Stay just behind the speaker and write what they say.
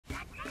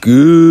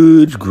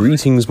Good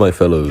greetings, my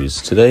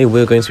fellows. Today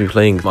we're going to be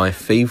playing my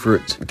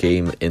favourite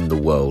game in the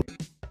world.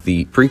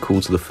 The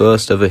prequel to the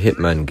first ever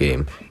Hitman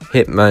game,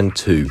 Hitman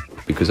 2.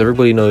 Because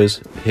everybody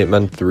knows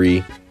Hitman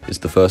 3 is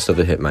the first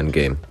ever Hitman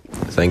game.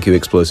 Thank you,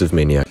 Explosive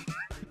Maniac.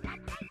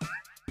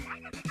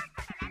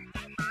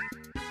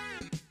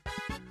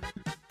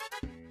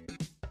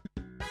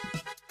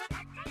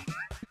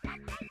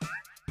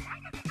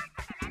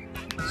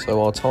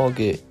 So our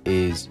target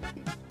is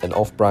an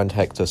off-brand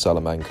Hector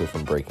Salamanca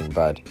from Breaking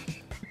Bad.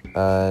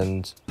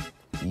 And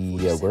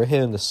yeah, we're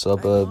here in the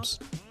suburbs.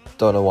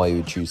 Don't know why you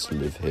would choose to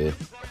live here.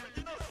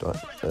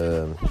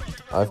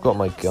 I've got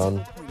my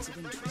gun.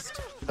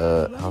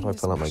 How do I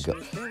pull out my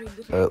gun?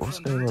 What's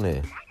going on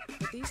here?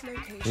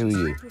 Who are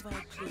you?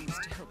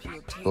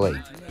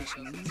 Blake.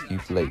 You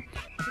Blake.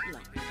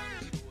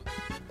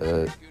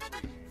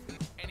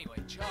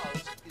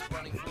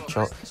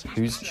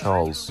 Who's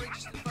Charles?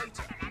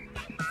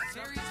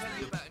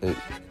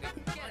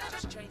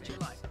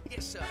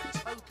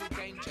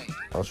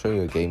 I'll show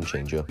you a game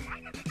changer.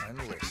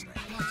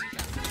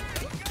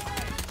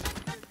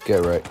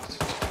 Get wrecked.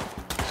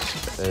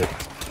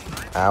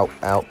 Ow,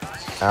 ow,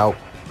 ow.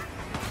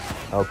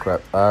 Oh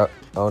crap.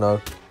 Oh no.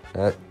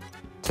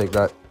 Take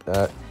that.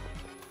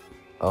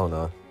 Oh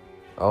no.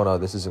 Oh no,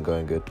 this isn't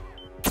going good.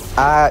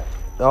 I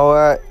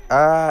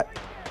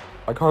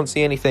can't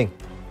see anything.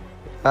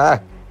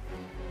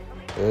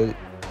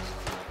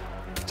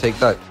 Take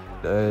that.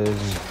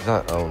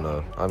 Oh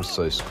no, I'm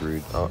so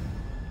screwed.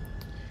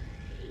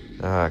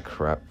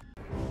 Crap.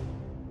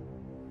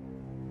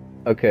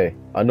 Okay,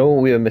 I know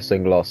what we were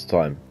missing last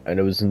time, and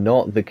it was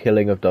not the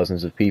killing of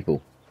dozens of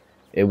people.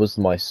 It was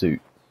my suit.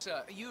 Sir,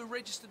 are you a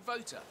registered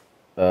voter?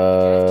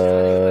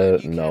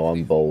 No,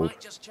 I'm bold.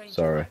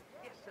 Sorry.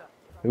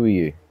 Who are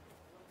you?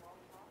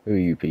 Who are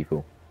you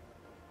people?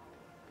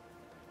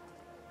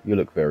 You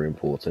look very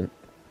important.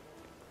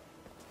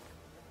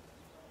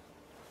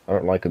 I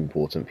don't like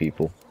important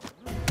people.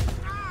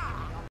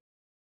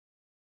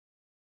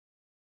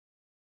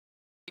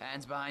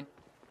 Hands behind.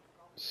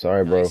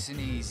 Sorry, bro. Nice and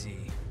easy.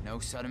 No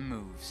sudden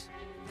moves.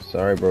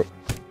 Sorry, bro.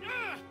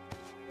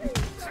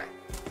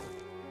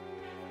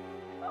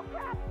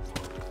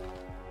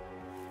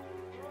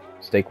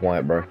 Stay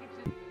quiet, bro.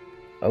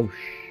 Oh,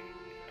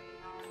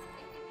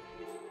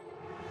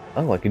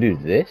 Oh, I can do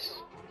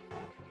this?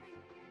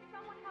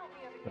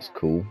 That's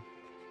cool.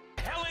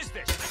 The hell is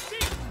this?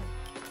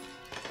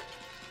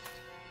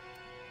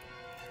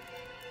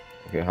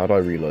 Okay, how do I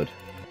reload?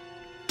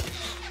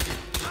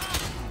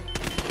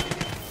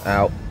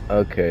 Ow.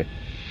 Okay.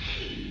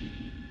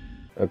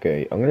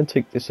 Okay, I'm gonna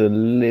take this a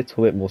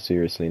little bit more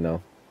seriously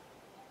now.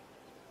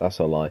 That's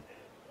a lie.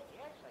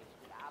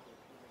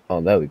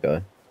 Oh, there we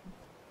go.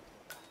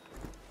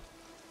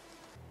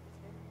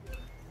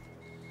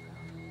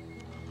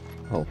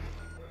 Oh,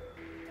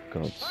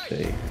 God's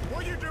sake.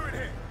 What are you doing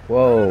here?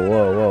 Whoa,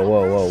 whoa, whoa,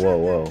 whoa, whoa, whoa,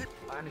 whoa.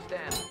 I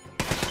understand.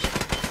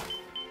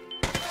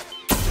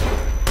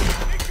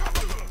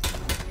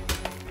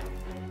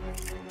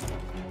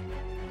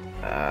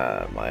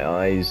 My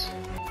eyes.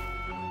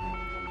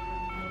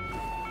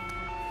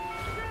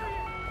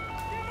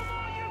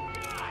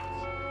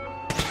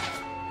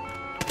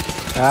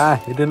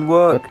 It didn't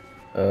work.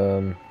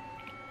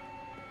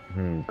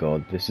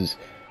 God, this is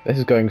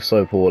going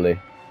so poorly.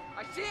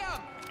 I see him.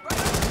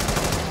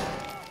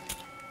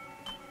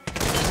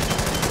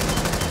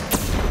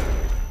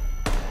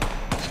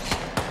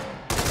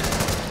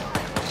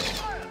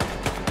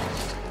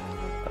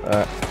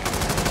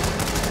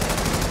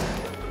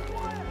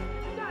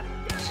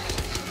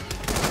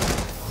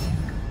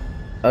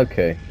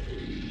 Okay.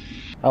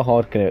 How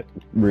hard can it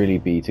really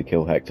be to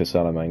kill Hector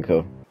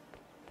Salamanca?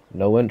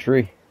 No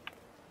entry.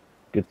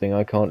 Good thing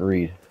I can't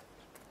read.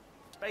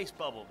 Space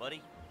bubble,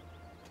 buddy.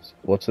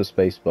 What's a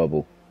space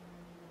bubble?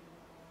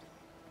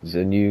 Is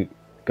it a new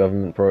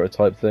government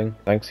prototype thing?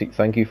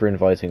 Thank you for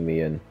inviting me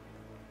in.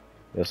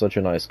 You're such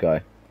a nice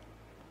guy.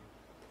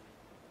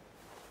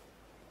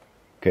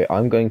 Okay,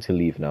 I'm going to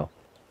leave now.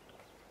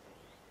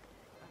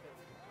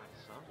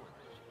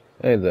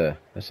 Hey there,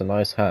 that's a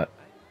nice hat.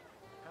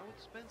 How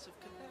expensive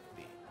could that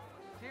be?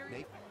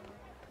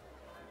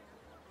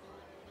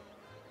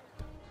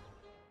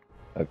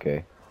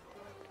 Okay.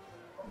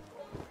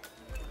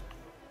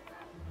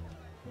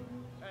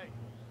 Hey,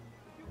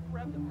 you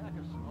grabbed a pack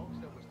of smokes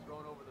that was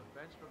thrown over the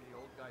fence from the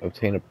old guy.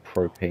 Obtain a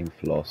propane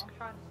flask.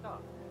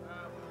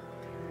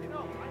 You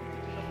know, I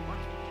think so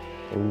much.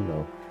 Oh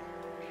no.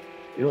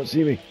 You don't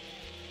see me.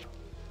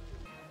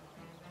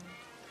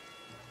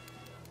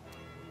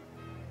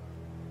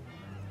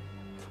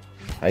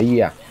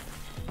 Hiya.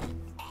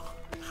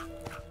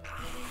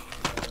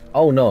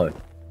 Oh no.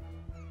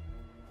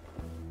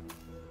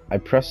 I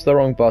pressed the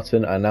wrong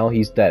button and now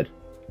he's dead.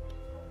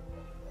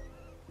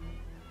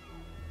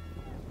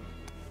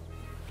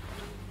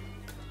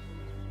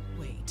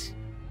 Wait,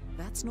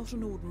 that's not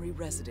an ordinary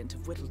resident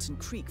of Whittleton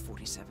Creek,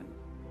 47.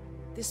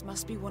 This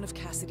must be one of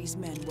Cassidy's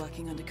men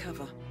working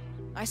undercover.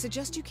 I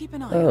suggest you keep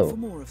an eye out for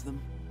more of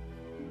them.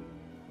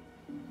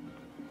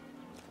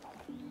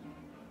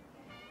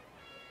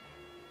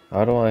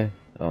 How do I...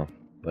 Oh,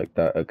 like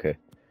that, okay.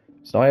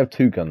 So now I have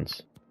 2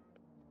 guns.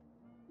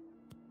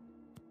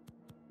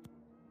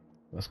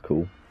 That's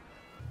cool.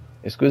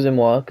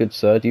 Excusez-moi, good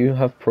sir, do you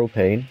have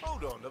propane?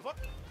 Hold on,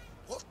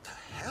 what the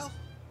hell?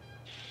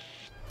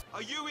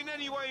 Are you in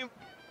any way...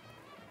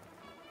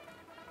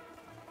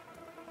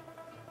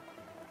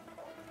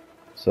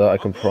 Sir, I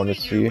can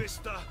promise you...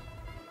 mister.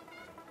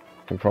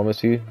 can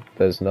promise you,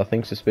 there's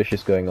nothing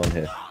suspicious going on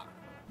here.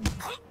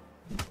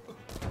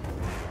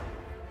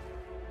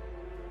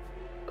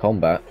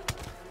 Combat.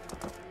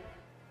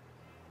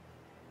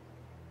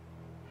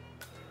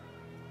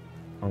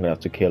 I'm gonna have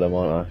to kill him,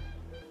 aren't I?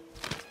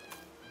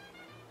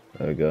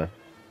 There we go.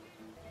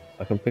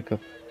 I can pick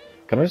up...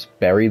 Can I just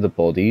bury the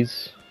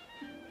bodies?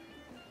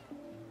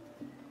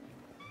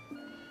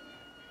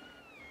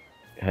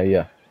 Hey,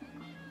 yeah.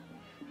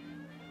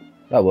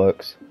 That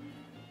works.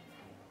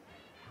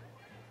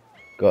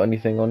 Got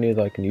anything on you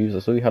that I can use? I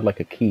saw you had like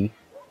a key.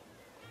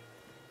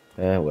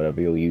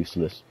 Whatever, you're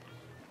useless.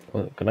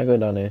 Oh, can I go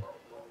down here?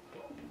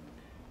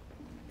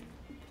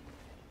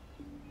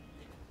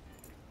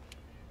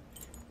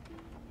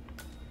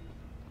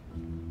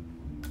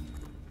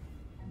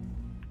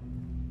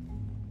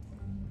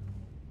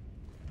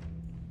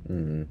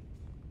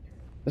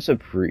 That's a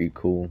pretty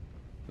cool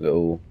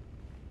little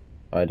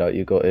hideout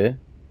you got here.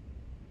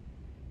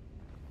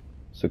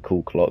 It's a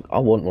cool clock. I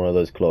want one of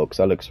those clocks.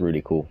 That looks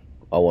really cool.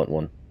 I want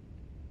one.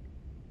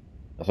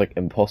 It's like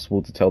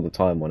impossible to tell the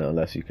time on it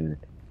unless you can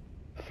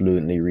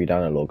fluently read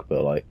analog,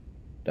 but like,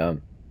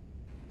 damn.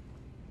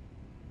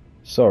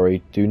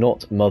 Sorry, do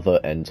not mother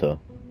enter.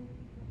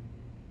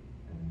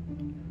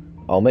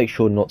 I'll make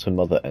sure not to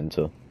mother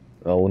enter.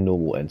 I will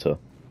normal enter.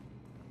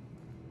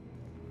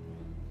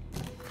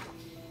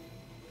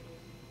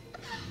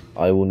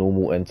 I will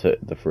normal enter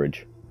the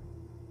fridge.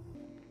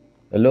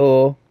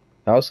 Hello?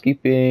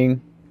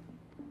 Housekeeping?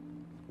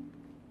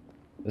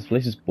 This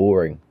place is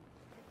boring.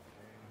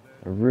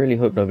 I really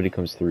hope nobody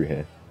comes through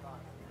here.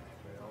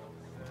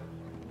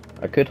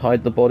 I could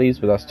hide the bodies,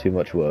 but that's too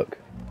much work.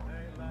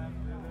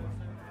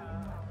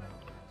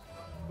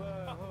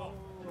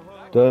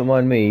 Don't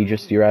mind me,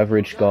 just your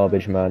average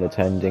garbage man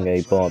attending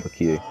a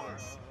barbecue.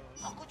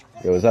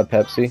 Yo, is that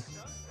Pepsi?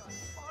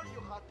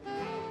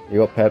 You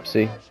got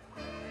Pepsi?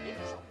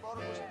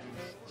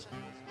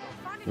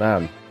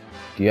 Ma'am,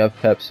 do you have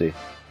Pepsi?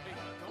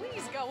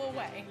 Please go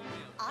away.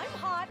 I'm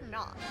hot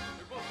enough.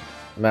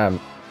 Ma'am,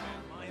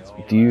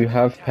 do you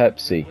have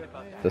Pepsi?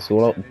 That's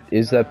all.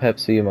 Is there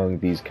Pepsi among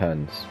these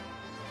cans?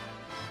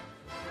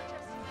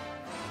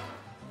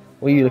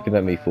 What are you looking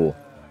at me for?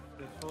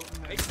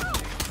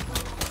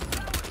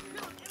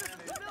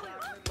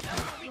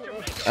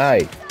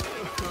 Hey!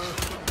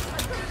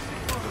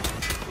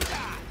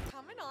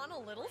 Coming on a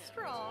little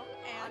strong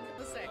and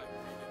the same.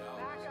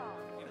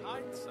 In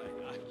hindsight,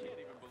 I can't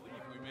even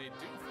believe we made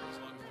do for as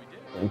long as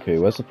we did. Okay,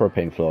 where's the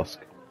propane flask?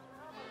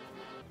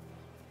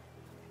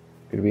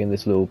 Could it be in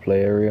this little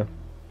play area?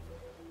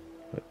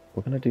 Wait,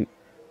 what can I do?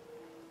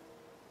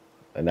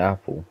 An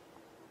apple?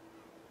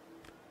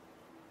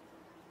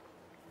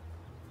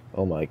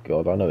 Oh my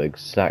god, I know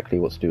exactly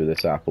what to do with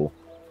this apple.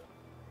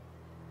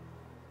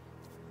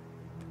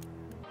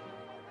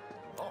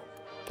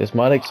 This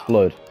might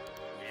explode.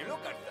 Look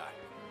at that.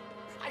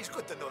 It's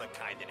good to know the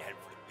kind and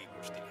helpful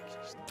people still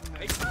exist.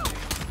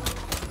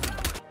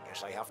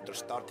 Guess I have to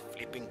start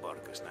flipping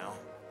burgers now.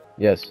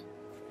 Yes.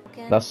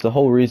 That's the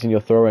whole reason you're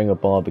throwing a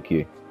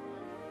barbecue.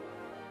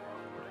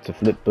 To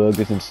flip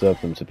burgers and serve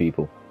them to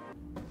people.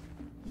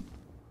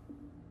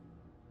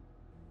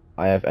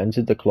 I have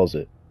entered the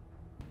closet.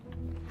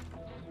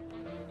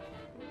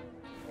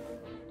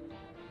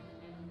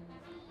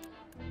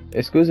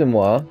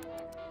 Excusez-moi.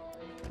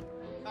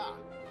 Ah,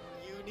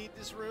 you need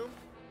this room?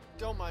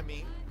 Don't mind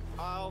me.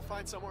 I'll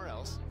find somewhere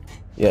else.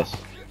 Yes.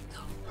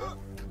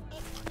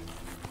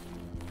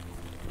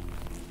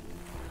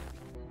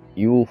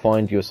 You will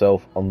find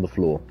yourself on the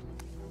floor.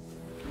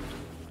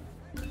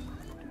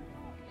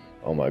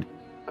 Oh my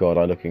god,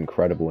 I look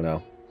incredible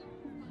now.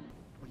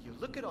 Will you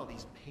look at all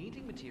these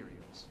painting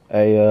materials?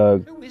 Hey,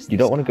 you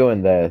don't want to go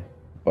in there,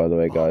 by the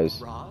way,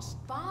 guys. Ross?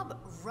 Bob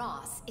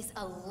Ross is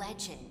a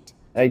legend.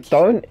 Hey,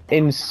 don't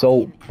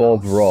insult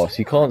Bob Ross.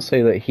 You can't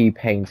say that he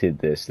painted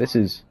this. This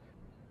is...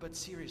 But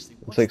seriously,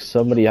 It's like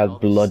somebody had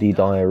bloody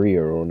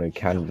diarrhea on a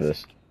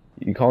canvas.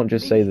 You can't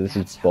just say that this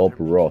is Bob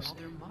Ross.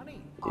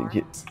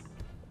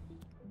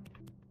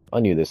 I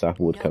knew this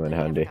apple would come in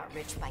handy. Got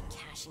rich by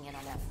cashing in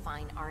on that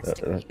fine arts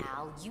degree,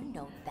 Al. You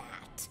know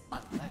that.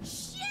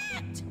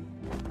 Shit!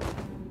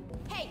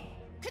 Hey,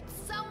 could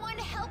someone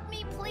help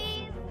me,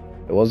 please?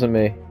 It wasn't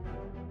me.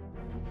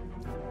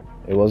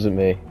 It wasn't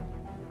me.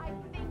 I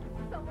think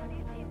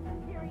somebody's in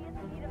serious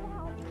need of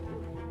help. Do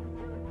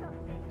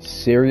something.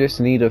 Serious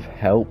need of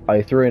help?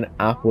 I threw an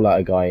apple at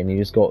a guy and he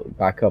just got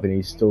back up and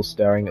he's still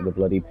staring at the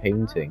bloody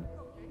painting.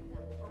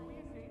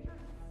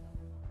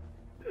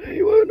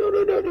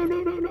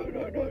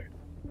 No.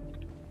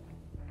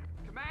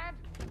 Command,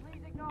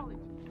 please acknowledge.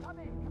 Come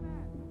in,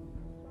 command.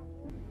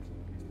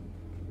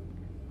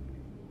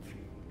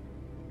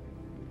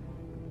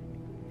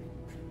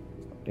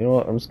 You know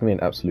what? I'm just gonna be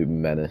an absolute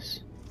menace.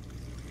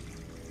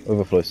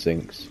 Overflow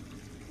sinks.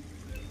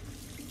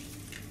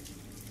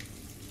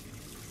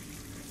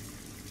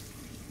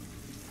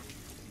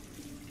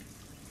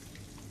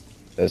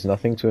 There's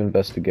nothing to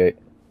investigate.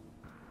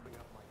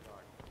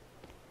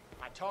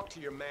 I talked to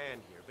your man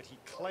here, but he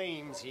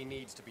claims he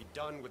needs to be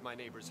done with my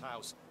neighbor's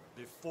house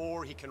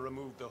before he can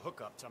remove the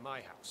hookup to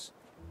my house.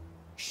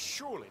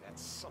 Surely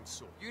that's some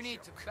sort of You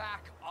need to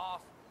back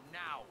off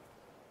now.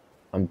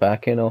 I'm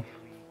backing off.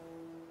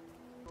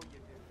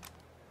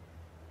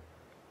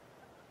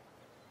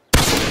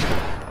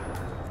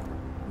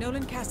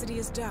 Nolan Cassidy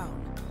is down.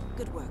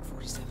 Good work,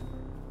 47.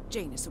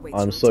 Janus awaits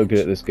I'm your so good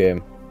at attention. this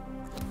game.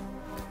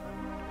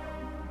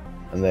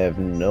 And they have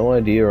no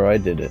idea I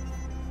did it.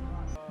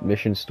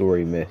 Mission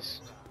story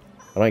missed.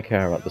 I don't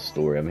care about the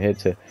story. I'm here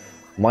to...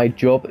 My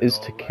job is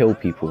to kill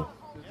people.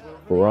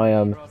 For I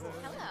am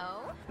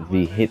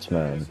the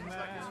hitman.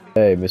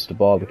 Hey, Mr.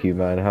 Barbecue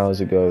Man,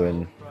 how's it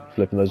going?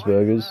 Flipping those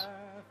burgers?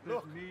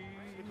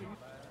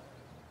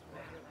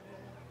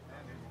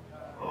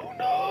 Oh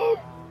no!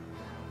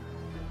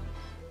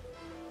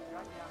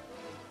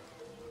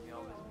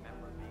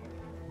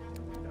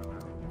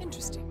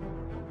 Interesting.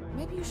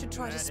 Maybe you should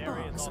try to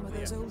spark some of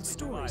those old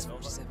stories,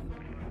 47.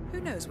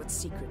 Who knows what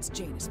secrets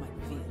Janus might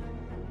reveal?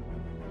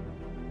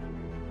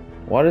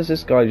 Why does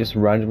this guy just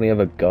randomly have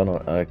a gun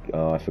on?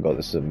 Oh, I forgot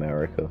this is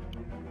America.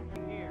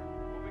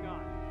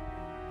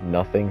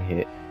 Nothing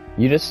here.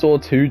 You just saw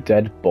 2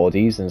 dead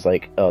bodies and it's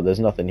like, oh, there's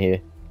nothing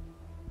here.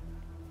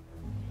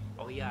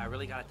 Oh yeah, I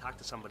really gotta talk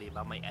to somebody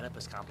about my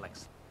Oedipus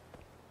complex.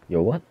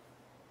 Yo, what?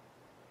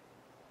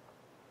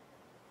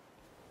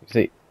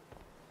 See,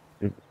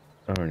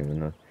 I don't even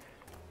know.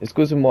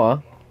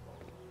 Excusez-moi,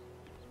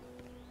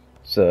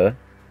 sir.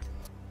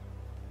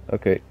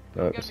 Okay,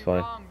 no, Don't get it's me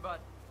fine. wrong,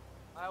 but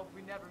I hope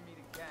we never meet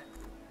again.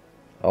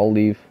 I'll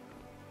leave.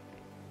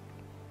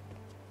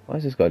 Why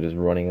is this guy just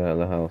running out of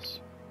the house?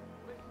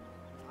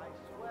 I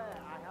swear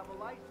I have a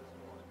license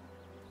for it.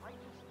 I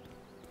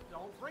just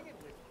don't bring it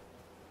with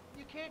me.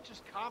 You can't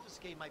just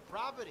confiscate my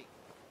property.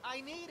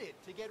 I need it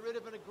to get rid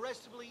of an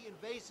aggressively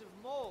invasive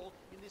mole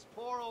in this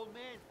poor old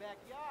man's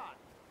backyard.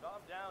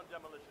 Calm down,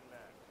 Demolition Man.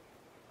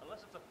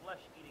 Unless it's a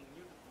flesh-eating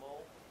mutant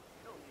mole,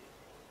 you don't need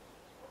it.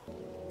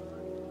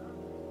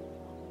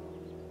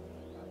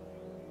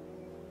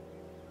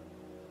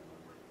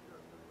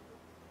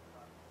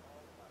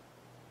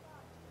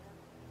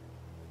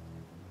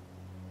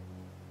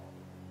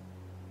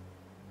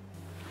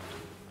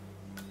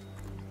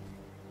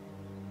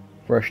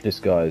 Fresh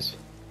disguise.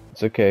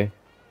 It's okay.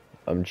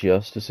 I'm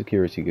just a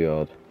security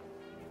guard.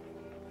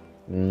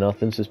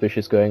 Nothing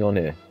suspicious going on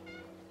here.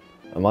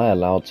 Am I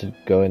allowed to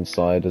go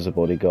inside as a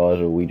bodyguard,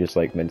 or are we just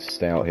like meant to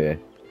stay out here?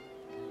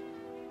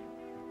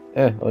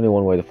 Only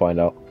one way to find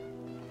out.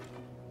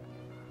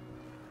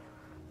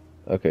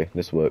 Okay,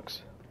 this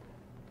works.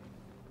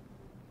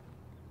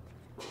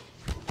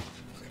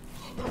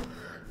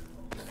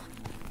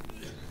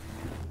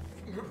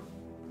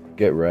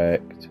 Get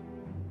wrecked.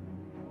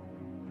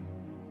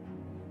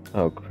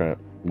 Oh crap,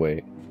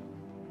 wait.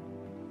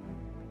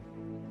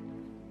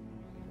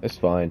 It's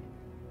fine.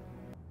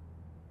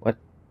 What?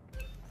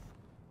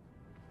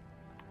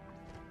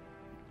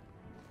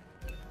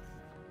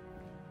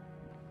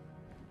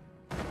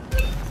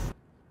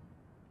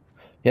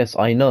 Yes,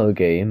 I know,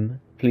 game.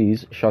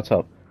 Please, shut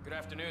up. Good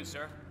afternoon,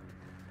 sir.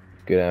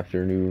 Good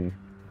afternoon.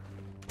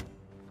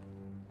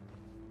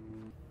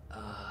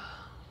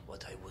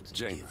 What I would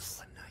Janus. give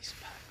for a nice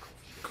pack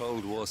of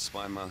Cold War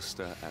spy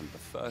master and the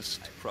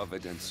first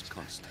Providence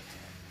constant.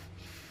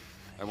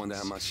 I wonder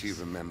how much he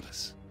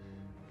remembers.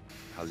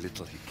 How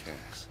little he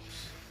cares.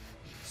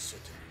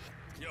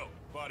 Yo,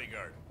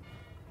 bodyguard.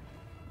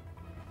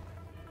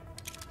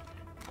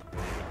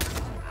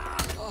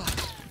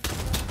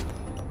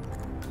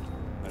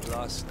 At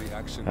last, the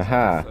action.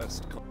 Aha!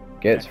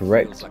 Gets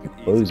wrecked,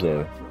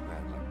 bozo.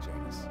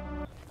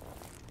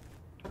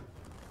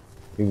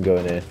 You can go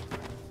in here.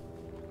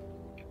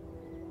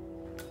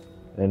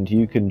 And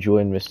you can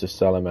join Mr.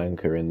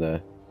 Salamanca in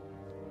there.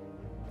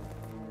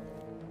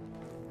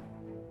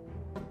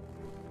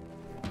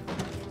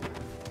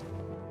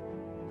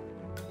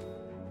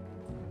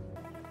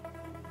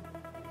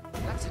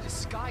 That's a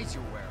disguise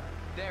you're wearing.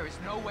 There is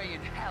no way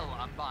in hell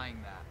I'm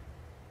buying that.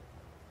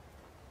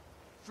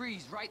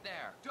 Freeze right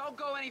there. Don't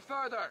go any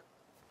further.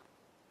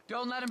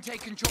 Don't let him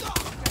take control.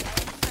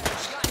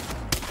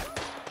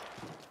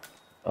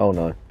 Oh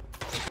no.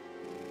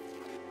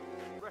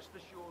 Rest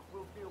assured,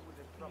 we'll deal with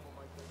this trouble,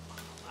 my friend.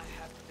 I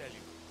have to tell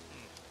you,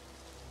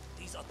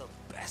 these are the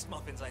best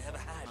muffins I ever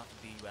had. Not to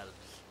be, well,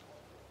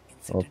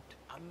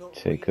 I'll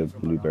take a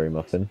blueberry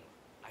muffin.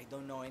 I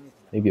don't know anything.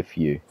 Maybe a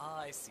few.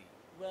 I see.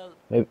 Well,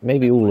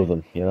 Maybe all of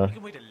them, you know? you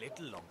can wait a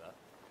little longer.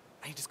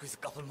 I need to squeeze a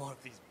couple more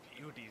of these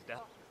beauties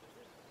down.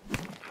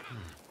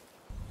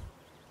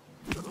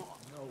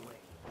 No way.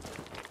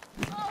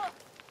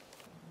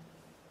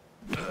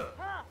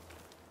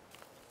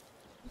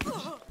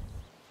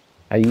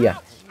 Yeah.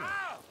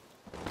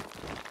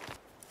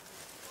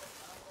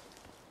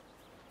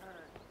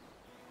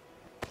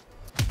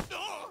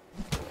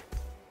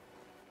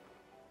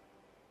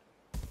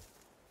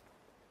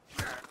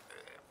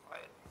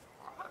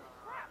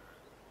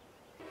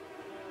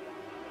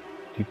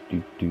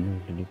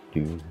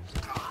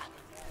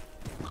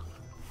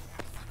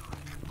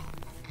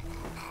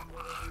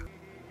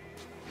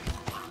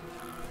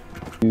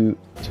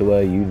 To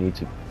where you need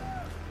to.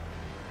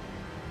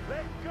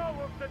 Let go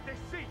of the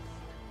deceased.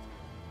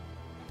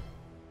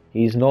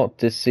 He's not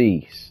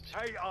deceased.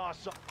 Hey,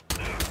 awesome.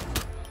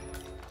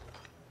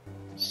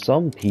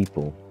 Some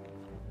people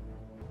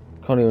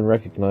can't even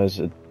recognize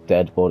a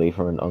dead body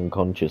from an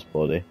unconscious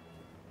body.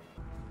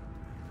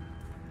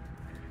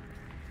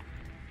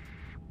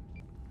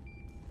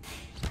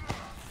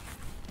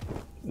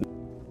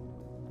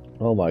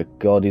 Oh my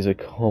god, he's a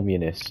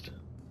communist.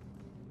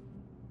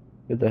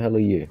 Who the hell are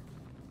you?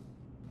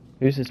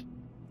 Who's this?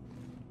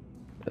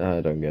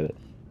 I don't get it.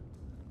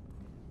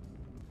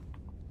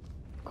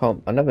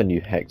 I never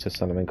knew Hector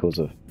Salamanca was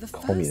a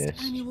communist.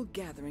 First annual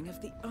gathering of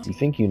the You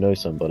think you know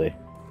somebody?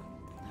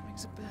 That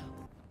rings a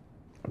bell.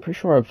 I'm pretty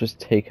sure I've just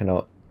taken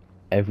out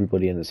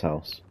everybody in this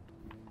house.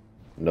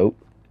 Nope.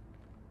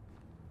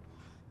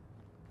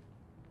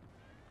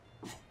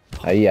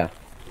 Yeah.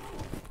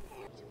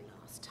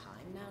 Last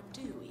time, now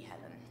do we,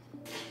 Helen?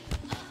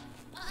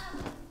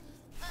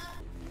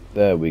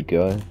 There we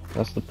go.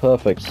 That's the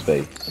perfect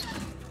space.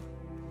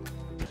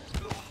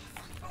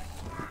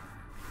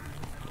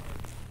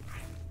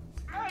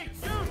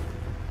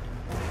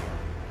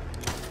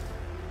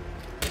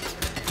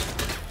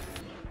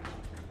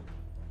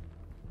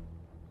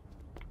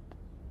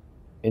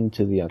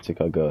 Into the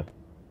attic I go.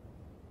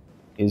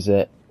 Is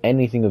there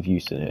anything of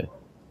use in here?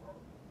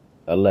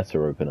 A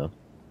letter opener.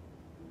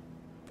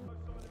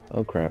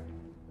 Oh crap.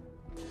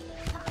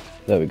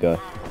 There we go.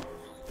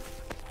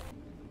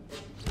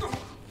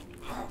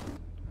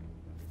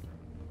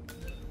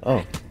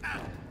 Oh.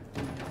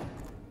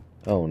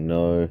 Oh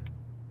no.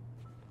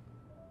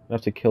 I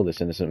have to kill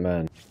this innocent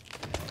man.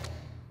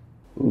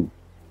 Ooh.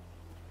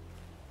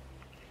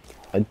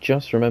 I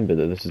just remembered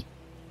that this is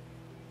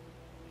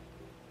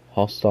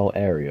hostile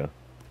area.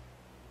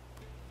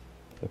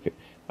 Okay,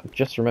 I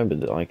just remembered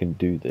that I can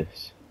do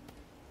this.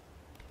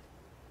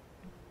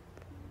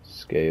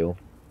 Scale.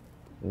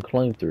 And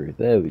climb through.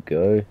 There we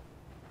go.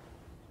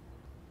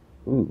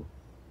 Ooh.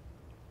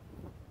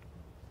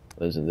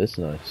 Isn't this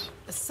nice?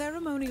 A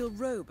ceremonial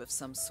robe of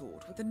some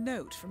sort with a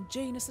note from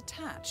Janus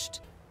attached.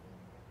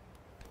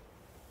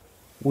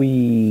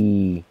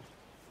 Whee!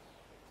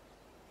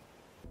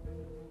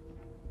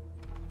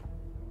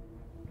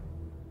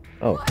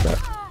 Oh crap.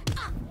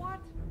 What?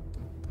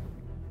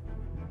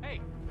 Hey,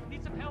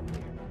 need some help here.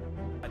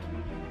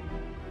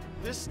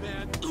 This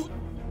man.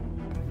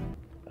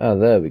 Ah,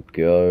 there we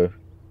go.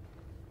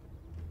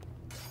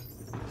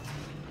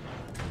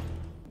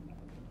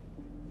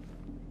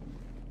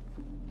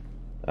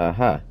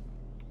 Aha.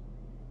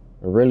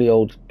 A really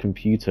old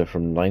computer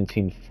from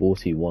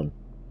 1941.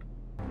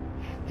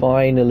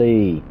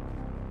 Finally!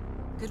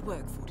 Good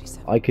work,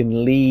 47. I can We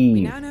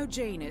leave. now know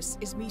Janus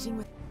is meeting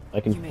with... I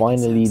can You make it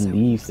finally sound so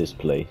leave easy. this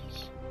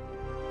place.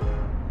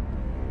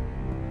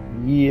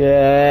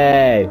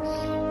 Yes!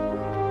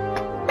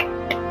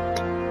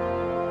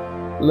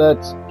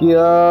 Let's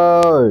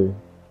go!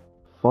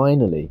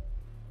 Finally.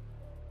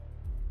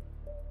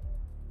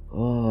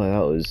 Oh,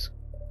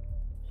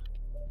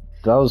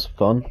 that was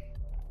fun.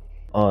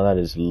 Oh, that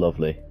is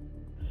lovely.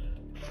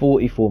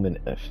 44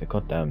 minutes.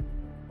 God damn.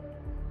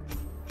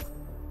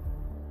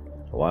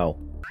 Wow.